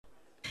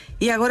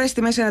Οι αγορές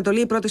στη Μέση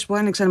Ανατολή, οι πρώτες που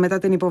άνοιξαν μετά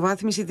την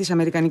υποβάθμιση της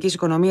αμερικανικής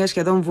οικονομίας,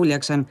 σχεδόν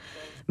βούλιαξαν.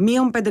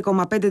 Μείον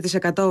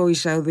 5,5% η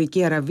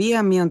Σαουδική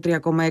Αραβία, μείον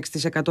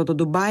 3,6% το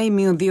Ντουμπάι,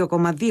 μείον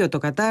 2,2% το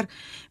Κατάρ,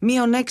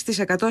 μείον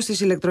 6% στις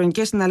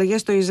ηλεκτρονικές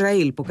συναλλαγές στο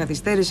Ισραήλ, που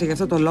καθυστέρησε γι'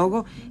 αυτό το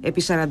λόγο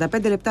επί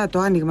 45 λεπτά το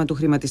άνοιγμα του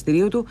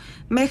χρηματιστηρίου του,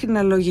 μέχρι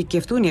να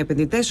λογικευτούν οι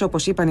επενδυτές,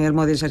 όπως είπαν οι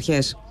αρμόδιες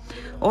αρχές.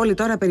 Όλοι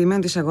τώρα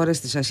περιμένουν τις αγορές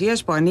της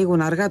Ασίας, που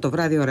ανοίγουν αργά το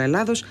βράδυ ώρα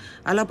Ελλάδος,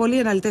 αλλά πολλοί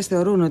αναλυτές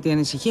θεωρούν ότι η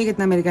ανησυχία για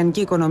την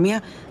αμερικανική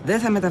οικονομία δεν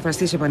θα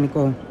μεταφραστεί σε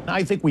πανικό.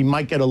 I think we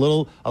might get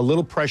a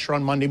little pressure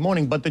on Monday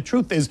morning, but the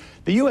truth is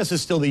the U.S.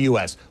 is still the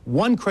U.S.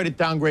 One credit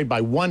downgrade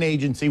by one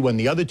agency when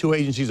the other two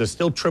agencies are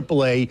still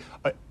AAA,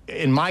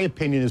 in my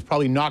opinion, is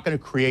probably not going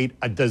to create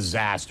a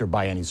disaster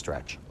by any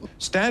stretch.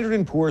 Standard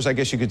 & Poor's, I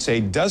guess you could say,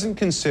 doesn't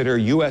consider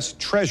U.S.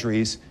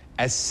 Treasuries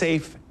as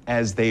safe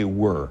as they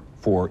were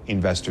for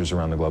investors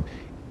around the globe.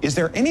 Is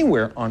there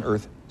anywhere on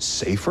earth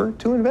safer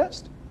to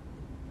invest?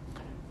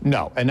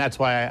 No, and that's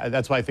why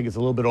I think it's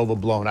a little bit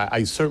overblown.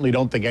 I certainly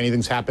don't think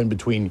anything's happened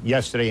between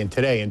yesterday and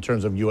today in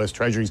terms of U.S.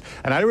 Treasuries,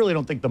 and I really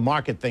don't think the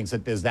market thinks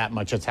that there's that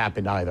much that's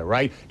happened either,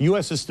 right?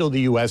 U.S. is still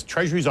the U.S.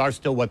 Treasuries are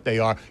still what they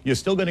are.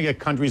 You're still going to get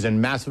countries and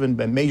massive and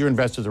major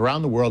investors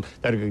around the world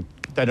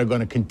that are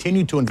going to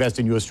continue to invest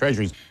in U.S.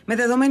 Treasuries. Με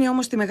δεδομένη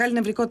όμως τη μεγάλη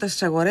νευρικότητα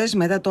στις αγορές,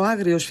 μετά το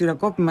άγριο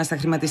σφυροκόπημα στα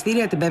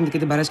χρηματιστήρια την Πέμπτη και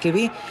την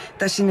Παρασκευή,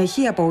 τα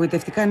συνεχή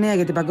απογοητευτικά νέα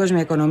για την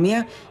παγκόσμια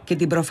οικονομία και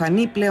την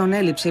προφανή πλέον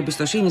έλλειψη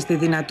εμπιστοσύνης στη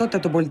δυνατότητα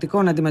των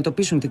πολιτικών να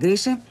αντιμετωπίσουν την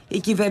κρίση, οι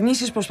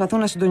κυβερνήσεις προσπαθούν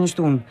να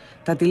συντονιστούν.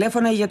 Τα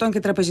τηλέφωνα ηγετών και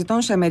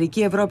τραπεζιτών σε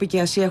Αμερική, Ευρώπη και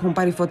Ασία έχουν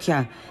πάρει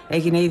φωτιά.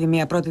 Έγινε ήδη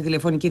μια πρώτη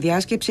τηλεφωνική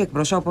διάσκεψη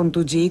εκπροσώπων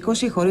του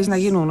G20 χωρίς να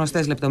γίνουν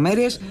γνωστές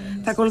λεπτομέρειες.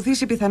 Θα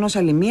ακολουθήσει πιθανώς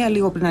άλλη μία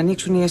λίγο πριν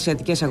ανοίξουν οι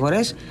ασιατικές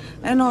αγορές.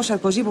 Ενώ ο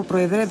Σαρκοζή, που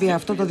προεδρεύει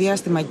αυτό το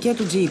διάστημα και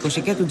του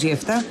G20 και του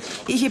G7,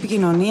 είχε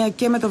επικοινωνία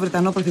και με τον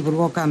Βρετανό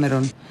Πρωθυπουργό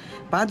Κάμερον.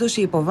 Πάντως,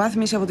 η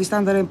υποβάθμιση από τη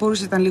Standard & Poor's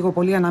ήταν λίγο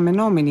πολύ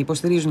αναμενόμενη,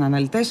 υποστηρίζουν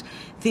αναλυτές,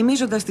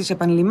 θυμίζοντας τις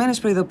επανειλημμένες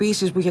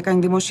προειδοποιήσεις που είχε κάνει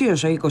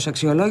δημοσίως ο οίκος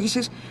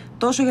αξιολόγησης,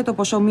 τόσο για το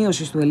ποσό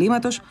μείωσης του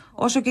ελλείμματος,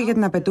 όσο και για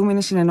την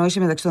απαιτούμενη συνεννόηση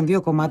μεταξύ των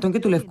δύο κομμάτων και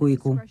του Λευκού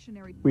Οίκου.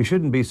 We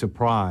shouldn't be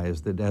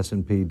surprised that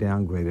S&P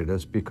downgraded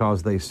us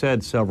because they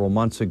said several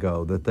months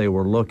ago that they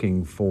were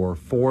looking for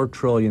 $4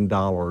 trillion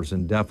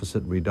in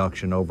deficit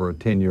reduction over a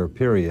 10-year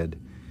period.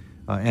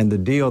 And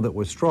the deal that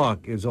was struck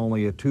is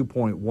only a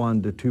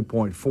 $2.1 to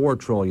 $2.4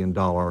 trillion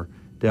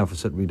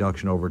deficit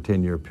reduction over a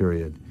 10-year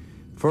period.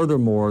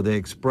 Furthermore, they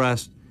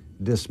expressed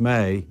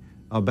dismay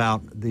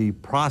about the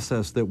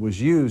process that was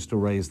used to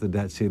raise the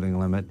debt ceiling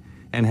limit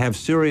and have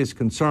serious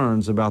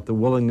concerns about the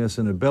willingness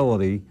and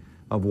ability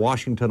of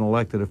Washington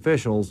elected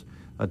officials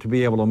to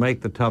be able to make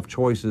the tough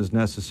choices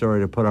necessary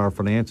to put our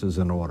finances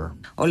in order.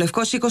 Ο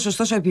Λευκός Οίκος,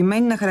 ωστόσο,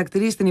 επιμένει να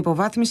χαρακτηρίζει την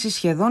υποβάθμιση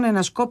σχεδόν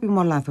ένα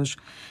σκόπιμο λάθος.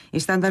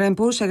 Η Standard &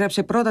 Poor's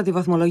έγραψε πρώτα τη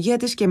βαθμολογία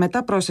της και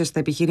μετά πρόσθεσε τα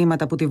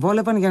επιχειρήματα που τη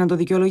βόλευαν για να το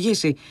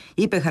δικαιολογήσει,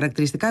 είπε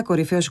χαρακτηριστικά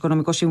κορυφαίος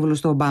οικονομικός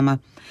σύμβουλος του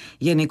Ομπάμα.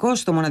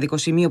 Γενικώς, το μοναδικό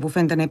σημείο που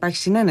φαίνεται να υπάρχει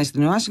συνένεση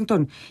στην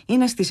Ουάσιγκτον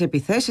είναι στις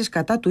επιθέσεις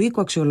κατά του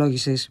οίκου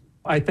αξιολόγησης.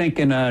 I think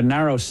in a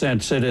narrow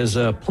sense it is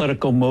a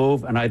political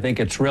move, and I think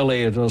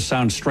it'll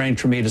sound strange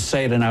for me to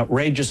say it, an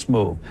outrageous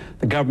move.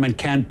 The government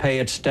can pay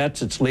its debts.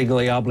 It's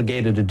legally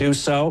obligated to do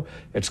so.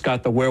 It's got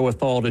the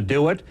wherewithal to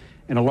do it.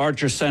 In a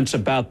larger sense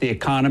about the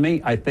economy,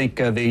 I think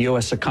the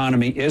U.S.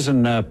 economy is in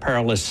a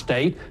perilous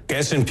state.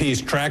 S&P's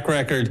track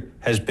record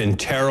has been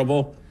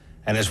terrible,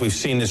 and as we've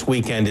seen this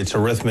weekend, its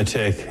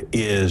arithmetic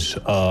is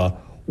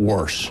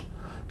worse.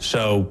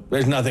 So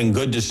there's nothing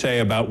good to say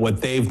about what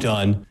they've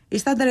done. Η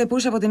Standard &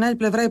 Poor's από την άλλη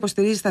πλευρά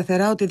υποστηρίζει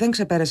σταθερά ότι δεν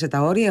ξεπέρασε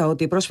τα όρια,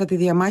 ότι η πρόσφατη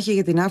διαμάχη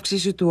για την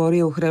αύξηση του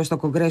ορίου χρέους στο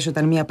Κογκρέσο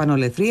ήταν μια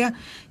πανολεθρία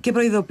και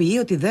προειδοποιεί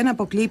ότι δεν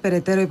αποκλείει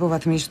περαιτέρω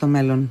υποβαθμίσεις στο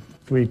μέλλον.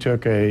 We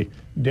took a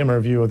dimmer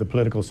view of the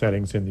political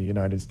settings in the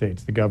United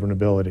States, the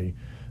governability.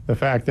 The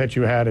fact that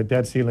you had a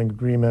debt ceiling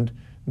agreement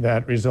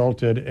that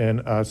resulted in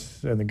us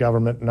and the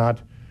government not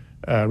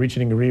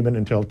reaching an agreement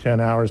until 10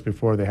 hours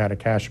before they had a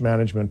cash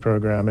management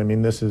program. I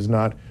mean, this is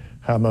not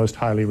how most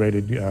highly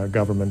rated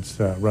governments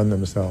run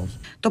themselves.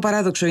 Το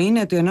παράδοξο είναι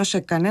ότι ενώ σε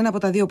κανένα από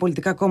τα δύο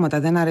πολιτικά κόμματα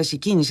δεν άρεσε η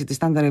κίνηση της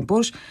Standard &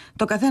 Poor's,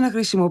 το καθένα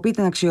χρησιμοποιεί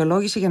την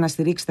αξιολόγηση για να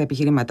στηρίξει τα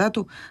επιχειρήματά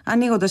του,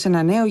 ανοίγοντας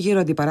ένα νέο γύρο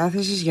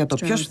αντιπαράθεσης για το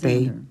ποιος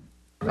φταίει.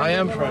 I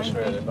am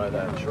frustrated by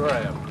that. Sure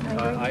I am.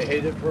 I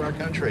hate it for our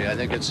country. I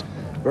think it's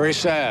very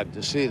sad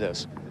to see this.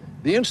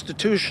 The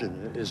institution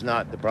is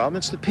not the problem.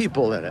 It's the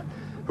people in it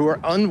who are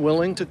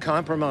unwilling to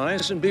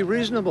compromise and be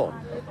reasonable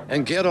and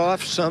get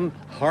off some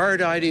hard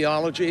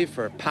ideology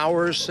for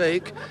power's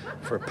sake,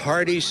 for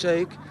party's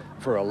sake,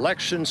 for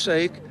election's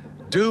sake.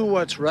 Do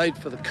what's right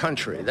for the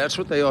country. That's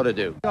what they ought to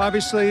do.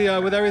 Obviously,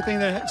 with everything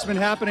that's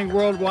been happening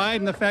worldwide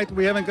and the fact that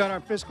we haven't got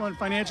our fiscal and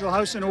financial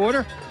house in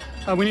order,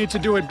 We need to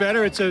do it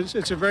better.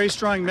 It's a very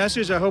strong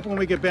message. I hope when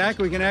we get back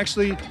we can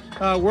actually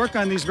work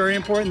on these very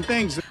important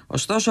things.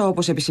 Ωστόσο,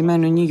 όπως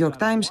επισημαίνουν οι New York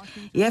Times,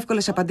 οι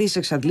εύκολες απαντήσεις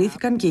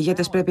εξαντλήθηκαν και οι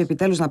ηγέτες πρέπει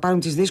επιτέλους να πάρουν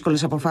τις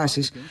δύσκολες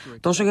αποφάσεις.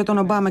 Τόσο για τον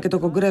Ομπάμα και το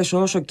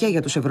Κογκρέσο, όσο και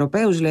για τους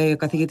Ευρωπαίους, λέει ο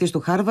καθηγητής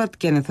του Harvard,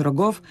 Kenneth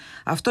Rogoff,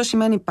 αυτό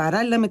σημαίνει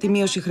παράλληλα με τη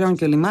μείωση χρεών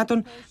και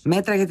ελλημάτων,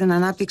 μέτρα για την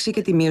ανάπτυξη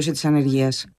και τη μείωση της ανεργίας.